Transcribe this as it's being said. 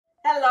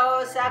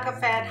Hello,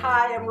 SakaFet.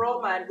 Hi, I'm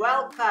Roma and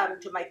welcome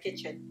to my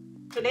kitchen.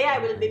 Today I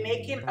will be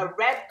making a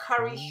red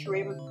curry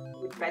shrimp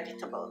with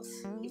vegetables.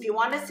 If you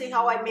want to see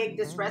how I make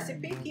this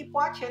recipe, keep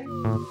watching.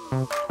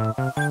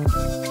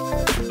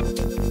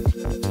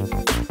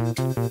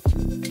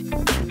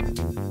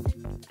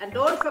 And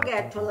don't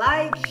forget to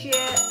like,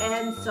 share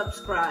and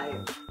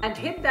subscribe. And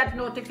hit that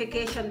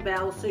notification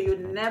bell so you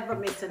never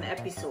miss an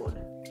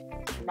episode.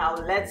 Now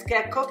let's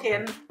get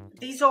cooking.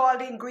 These are all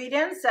the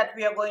ingredients that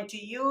we are going to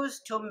use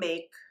to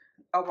make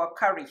our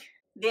curry.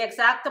 The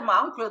exact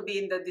amount will be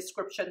in the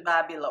description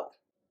bar below.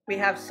 We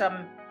have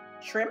some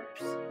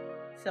shrimps,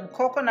 some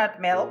coconut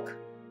milk,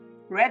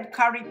 red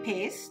curry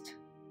paste,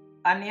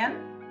 onion,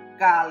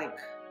 garlic,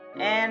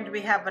 and we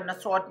have an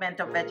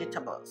assortment of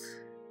vegetables.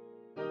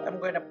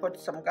 I'm going to put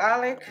some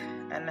garlic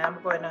and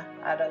I'm going to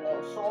add a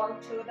little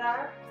salt to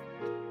that.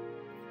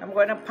 I'm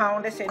going to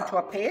pound this into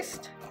a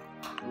paste.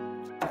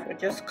 So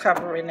just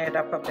covering it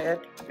up a bit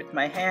with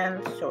my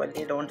hands so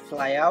they don't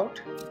fly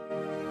out.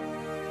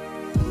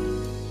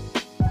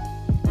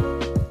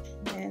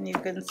 And you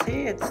can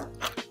see it's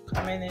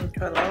coming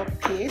into a little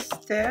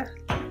paste there.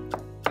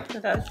 So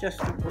that's just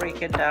to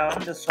break it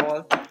down. The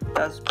salt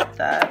does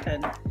that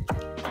and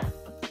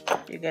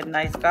you get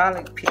nice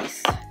garlic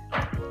paste.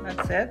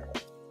 That's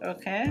it.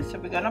 Okay, so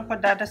we're gonna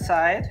put that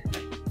aside.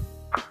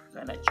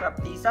 We're gonna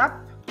chop these up.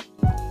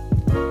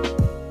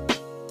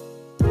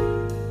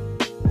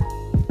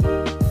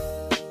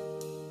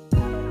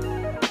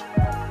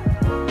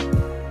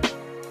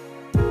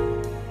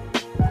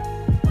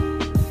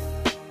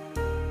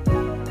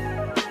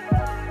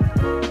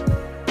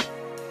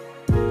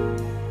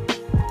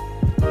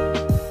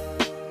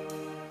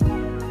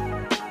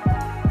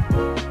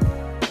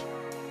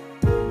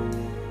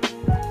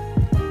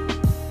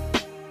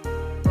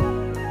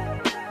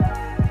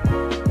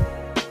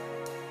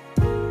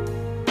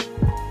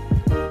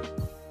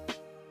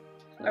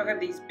 Look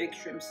at these big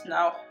shrimps.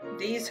 Now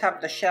these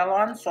have the shell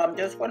on, so I'm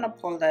just going to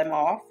pull them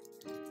off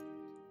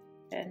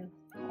and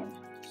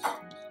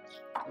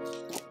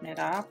open it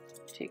up,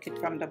 take it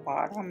from the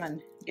bottom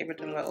and give it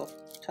a little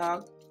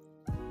tug,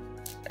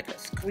 like a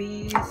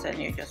squeeze, and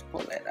you just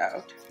pull it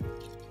out.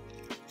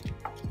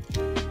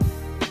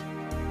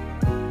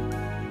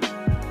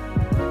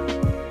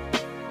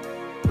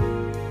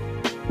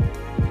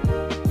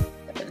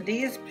 And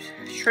these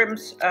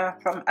shrimps are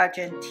from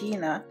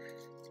Argentina.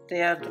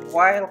 They are the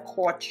wild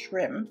caught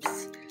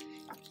shrimps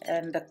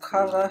and the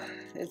color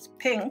is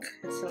pink.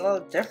 It's a little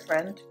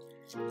different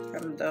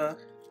from the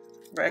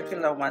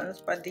regular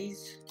ones, but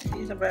these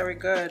are very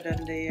good,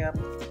 and they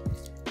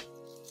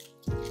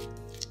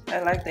I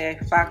like the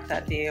fact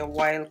that they are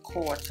wild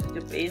caught.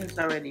 The veins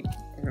are already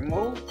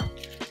removed,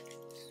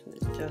 so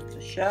it's just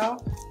a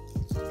shell.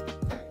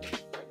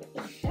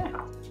 Yeah,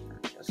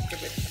 just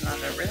give it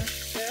another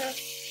rinse there.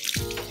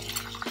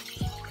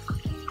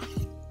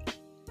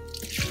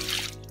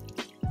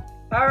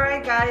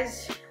 Alright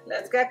guys,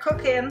 let's get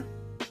cooking.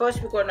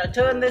 First we're going to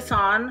turn this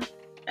on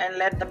and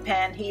let the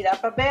pan heat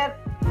up a bit.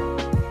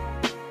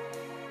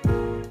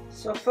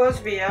 So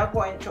first we are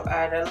going to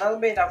add a little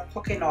bit of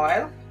cooking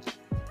oil.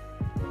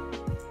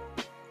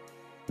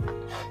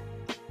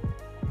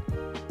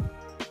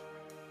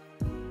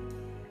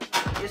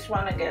 Just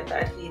want to get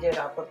that heated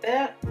up a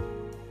bit.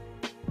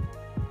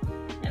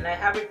 And I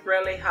have it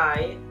really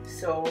high,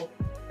 so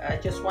I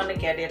just want to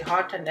get it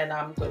hot and then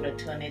I'm going to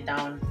turn it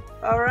down.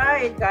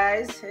 Alright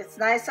guys, it's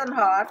nice and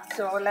hot,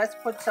 so let's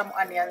put some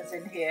onions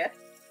in here.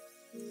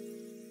 And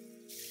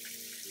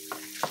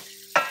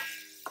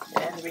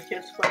we're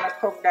just going to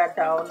cook that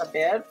down a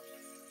bit.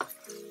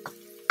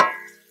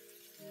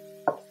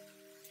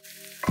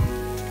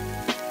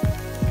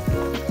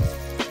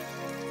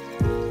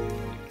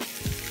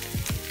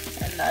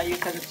 And now you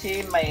can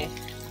see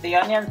the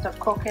onions are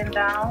cooking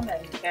down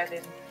and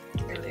getting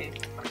really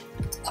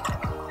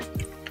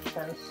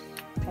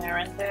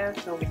transparent there,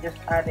 so we just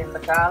add in the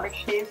garlic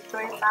paste to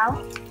it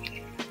now.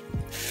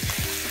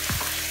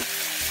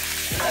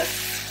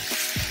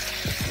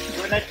 I'm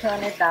going to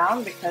turn it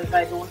down because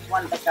I don't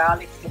want the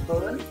garlic to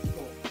burn.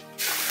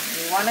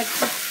 So you want to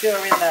keep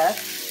stirring that.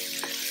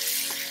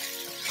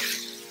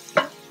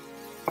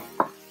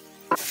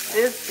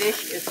 This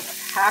dish is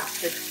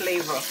packed with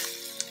flavor.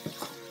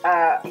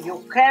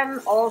 You can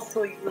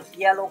also use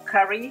yellow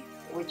curry,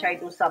 which I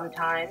do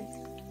sometimes.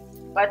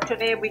 But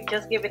today we're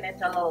just giving it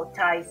a little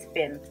Thai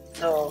spin,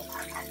 so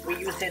we're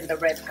using the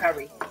red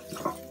curry.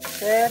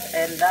 Good,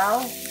 and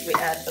now we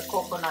add the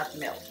coconut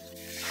milk.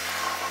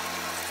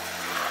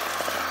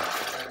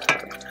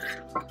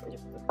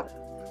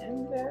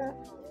 In there.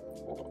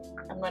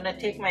 I'm going to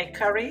take my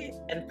curry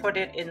and put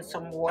it in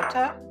some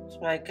water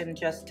so I can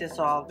just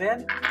dissolve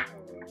it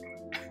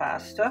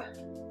faster.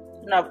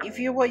 Now if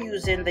you were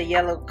using the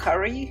yellow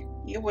curry,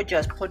 you would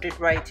just put it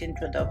right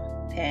into the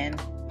pan.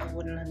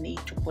 Wouldn't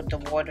need to put the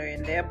water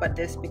in there, but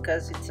this,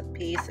 because it's a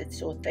paste, it's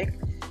so thick,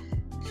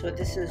 so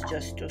this is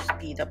just to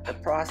speed up the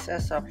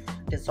process of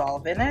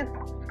dissolving it.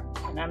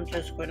 And I'm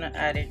just going to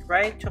add it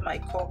right to my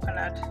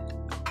coconut.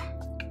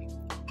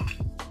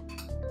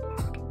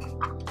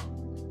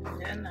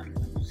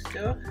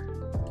 stir.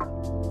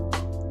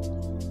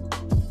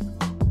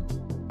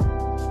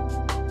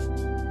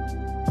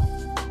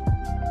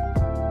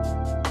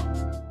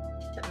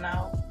 And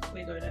now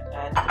we're going to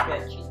add the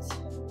veggies.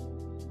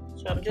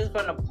 So I'm just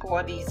going to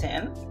pour these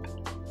in.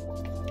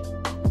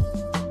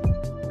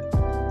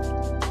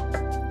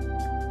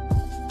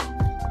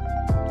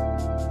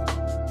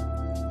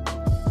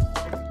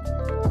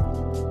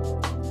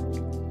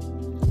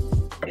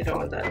 Get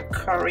all that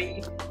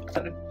curry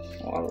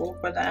all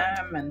over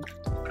them, and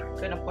I'm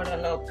gonna put a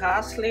little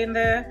parsley in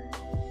there,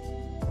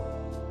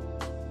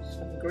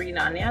 some green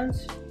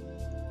onions,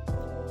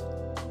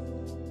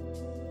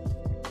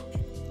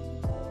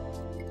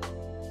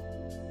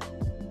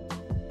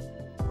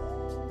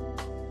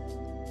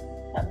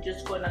 I'm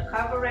just gonna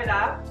cover it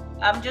up.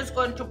 I'm just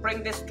going to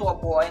bring this to a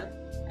boil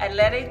and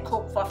let it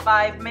cook for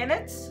 5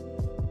 minutes.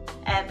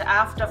 And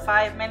after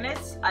 5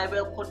 minutes, I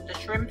will put the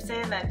shrimps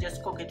in and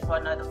just cook it for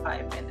another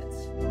 5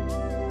 minutes.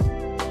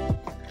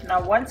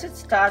 Now, once it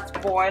starts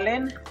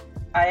boiling,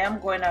 I am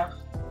going to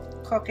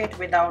cook it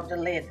without the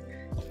lid,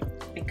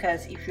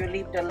 because if you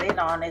leave the lid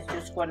on, it's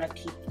just going to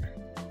keep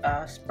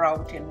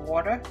sprouting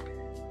water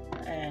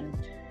and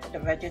the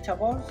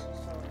vegetables.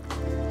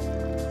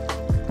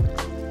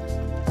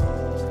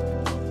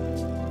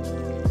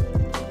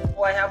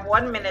 I have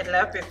 1 minute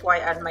left before I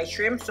add my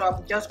shrimp, so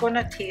I'm just going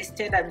to taste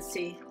it and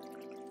see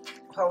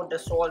how the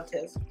salt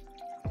is.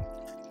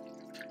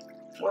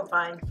 We're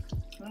fine.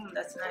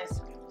 That's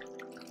nice.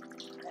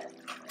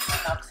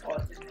 Enough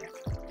salt in there.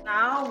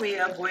 Now we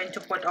are going to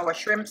put our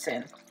shrimps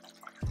in,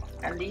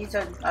 and these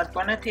are not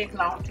going to take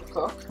long to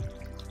cook.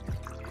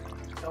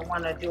 Don't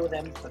want to do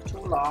them for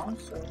too long,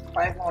 so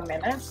 5 more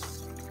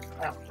minutes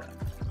after.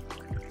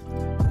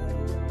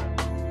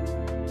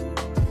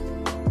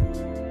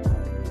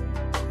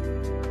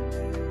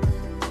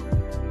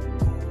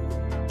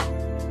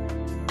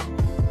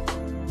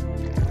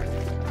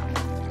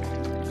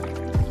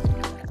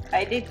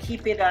 I did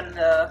keep it on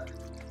the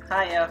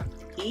higher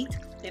heat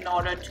in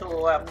order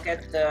to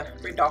get the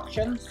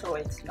reduction, so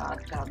it's not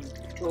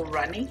too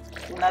runny.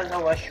 As soon as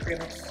our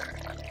shrimps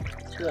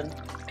turn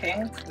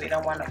pink, we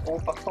don't want to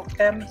overcook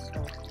them.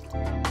 So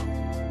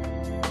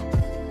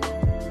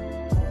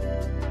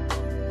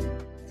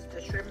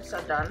the shrimps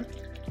are done.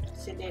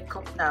 See, they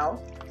cook now.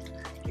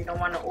 You don't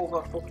want to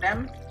overcook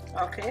them.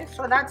 Okay,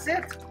 so that's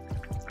it.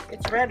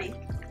 It's ready.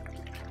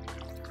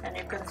 And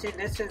you can see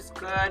this is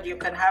good. You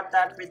can have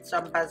that with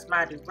some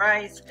basmati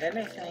rice,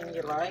 anything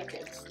you like.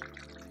 It's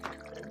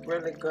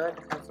really good.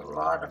 It has a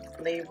lot of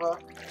flavor.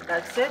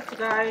 That's it,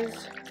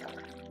 guys.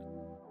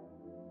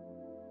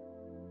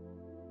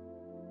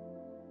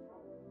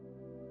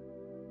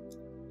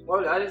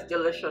 Oh, that is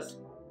delicious.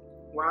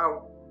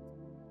 Wow.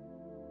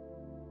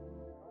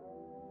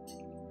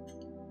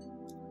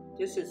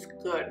 This is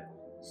good.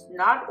 It's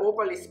not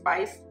overly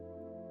spiced.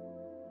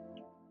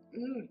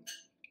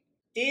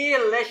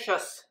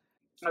 Delicious.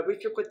 I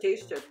wish you could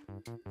taste it.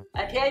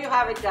 And here you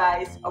have it,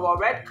 guys, our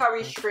red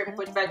curry shrimp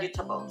with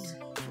vegetables.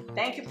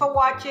 Thank you for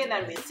watching,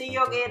 and we'll see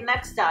you again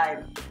next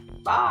time.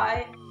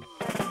 Bye.